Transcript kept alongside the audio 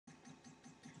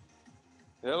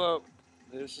Hello,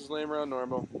 this is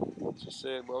lamronnormal. Just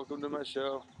saying, welcome to my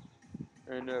show.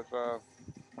 And if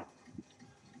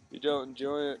you don't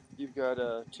enjoy it, you've got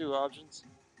two options.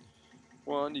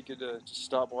 One, you could just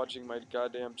stop watching my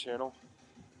goddamn channel,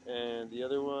 and the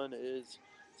other one is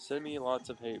send me lots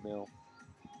of hate mail.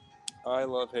 I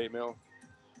love hate mail.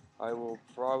 I will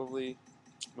probably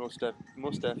most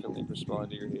definitely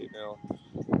respond to your hate mail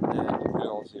and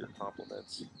also your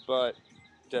compliments. But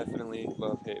definitely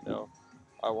love hate mail.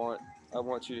 I want I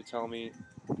want you to tell me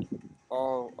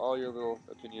all your little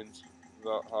opinions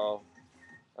about how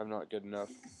I'm not good enough.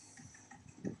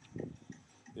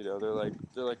 They're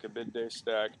like a midday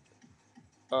snack.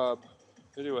 Um,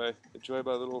 anyway, enjoy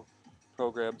my little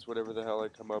programs, whatever the hell I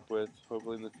come up with.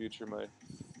 Hopefully in the future my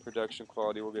production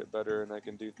quality will get better and I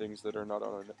can do things that are not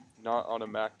on a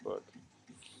MacBook.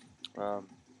 Um,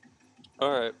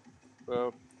 all right,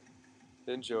 well,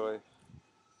 enjoy.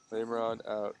 Later on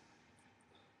out.